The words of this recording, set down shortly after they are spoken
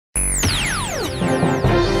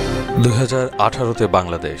2018-তে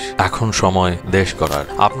বাংলাদেশ, এখন সময় দেশ গড়ার।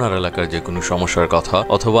 আপনার এলাকার যে কোনো সমস্যার কথা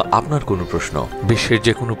অথবা আপনার কোনো প্রশ্ন বিশ্বের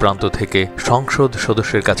যে কোনো প্রান্ত থেকে সংসদ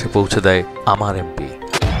সদস্যের কাছে পৌঁছে দেয় আমার এমপি।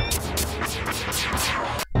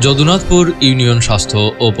 যদুনাথপুর ইউনিয়ন স্বাস্থ্য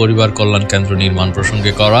ও পরিবার কল্যাণ কেন্দ্র নির্মাণ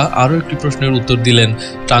প্রসঙ্গে করা আরও একটি প্রশ্নের উত্তর দিলেন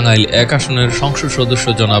টাঙ্গাইল 1 আসনের সংসদ সদস্য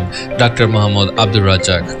জনাব ডাক্তার মোহাম্মদ আব্দুর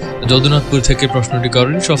রাজ্জাক। যদুনাথপুর থেকে প্রশ্নটি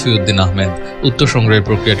করেন শফি উদ্দিন আহমেদ। উত্তর সংগ্রহের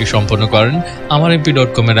প্রক্রিয়াটি সম্পন্ন করেন ABDUR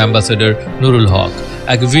এর অ্যাম্বাসেডর নুরুল হক।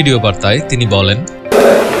 এক ভিডিও বার্তায় তিনি বলেন,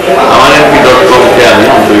 AMAR-কে আমি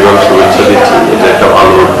আন্তরিকভাবে শুভেচ্ছা দিচ্ছি। এটা একটা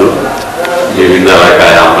ভালো উদ্যোগ। বিভিন্ন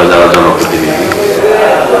এলাকায় আমরা যারা জনপ্রতিনিধি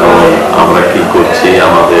আমরা কি করছি,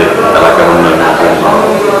 আমাদের এলাকার উন্নয়নের জন্য,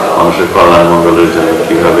 মানুষের কল্যাণ মঙ্গলের জন্য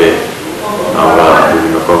কিভাবে আমরা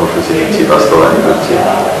বিভিন্ন কর্মসূচি নিচ্ছি, বাস্তবায়ন করছি,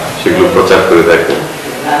 সেগুলো প্রচার করে দেখেন।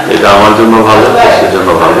 এটা আমার জন্য ভালো, দেশের জন্য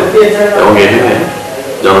ভালো। এবং এখানে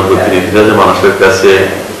জনপ্রতিনিধিরা যে মানুষের কাছে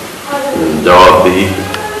জবাবদিহি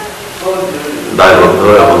দায়বদ্ধ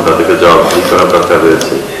এবং তাদেরকে জবাবদিহি করার দরকার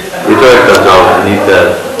রয়েছে, এটাও একটা জবাবদিহিতার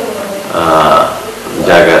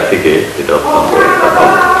জায়গা থেকে এটা অত্যন্ত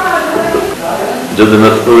ভালো।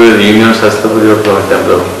 যদুনাথপুরের ইউনিয়ন স্বাস্থ্য পরিবার কল্যাণ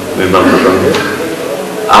কেন্দ্র নির্মাণ প্রসঙ্গে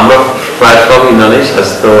আমরা প্রায় সব ইউনিয়নে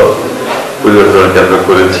স্বাস্থ্য পরিবার কল্যাণ কেন্দ্র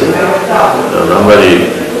করেছি। আমরা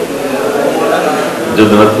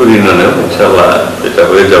যদুনাথপুর ইউনিয়নেও ইনশাআল্লাহ এটা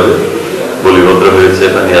হয়ে যাবে, বলিভদ্র হয়েছে,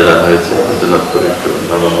 পানি আজান হয়েছে। যদুনাথপুর একটু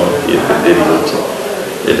দেরি হচ্ছে,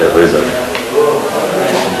 এটা হয়ে যাবে।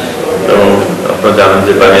 এবং আপনারা জানেন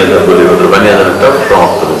যে পানি আজান, বলিভদ্র পানি আজানটা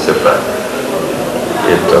সমাপ্ত হয়েছে প্রায়,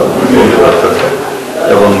 এটা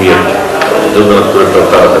এবং যদুনাথপুরের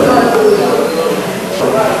তাড়াতাড়ি।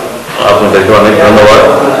 আপনাদেরকে অনেক ধন্যবাদ,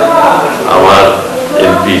 আমার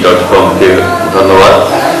ABDUR.com-কে ধন্যবাদ।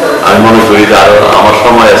 আমি মনে করি যে আরো আমার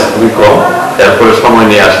সময় আছে খুবই কম, এরপরে সময়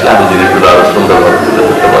নিয়ে আসলে আমি জিনিসগুলো আরো সুন্দরভাবে তুলে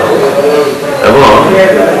ধরতে পারবো এবং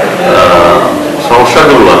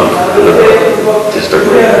সমস্যাগুলো আমি তুলে ধরার চেষ্টা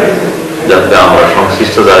করি, যাতে আমরা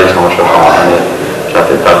সংশ্লিষ্ট যারা এই সমস্যার সমাধানের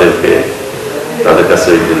সাথে তাদের কাছে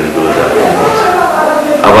এই জিনিসগুলো জানাতে।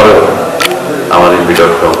 আবারও আমার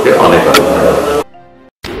ABDUR.com-কে অনেক ধন্যবাদ।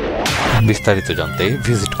 বিস্তারিত জানতে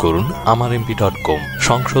ভিজিট করুন AMARMP.com,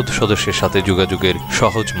 সংসদ সদস্যের সাথে যোগাযোগের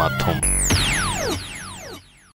সহজ মাধ্যম।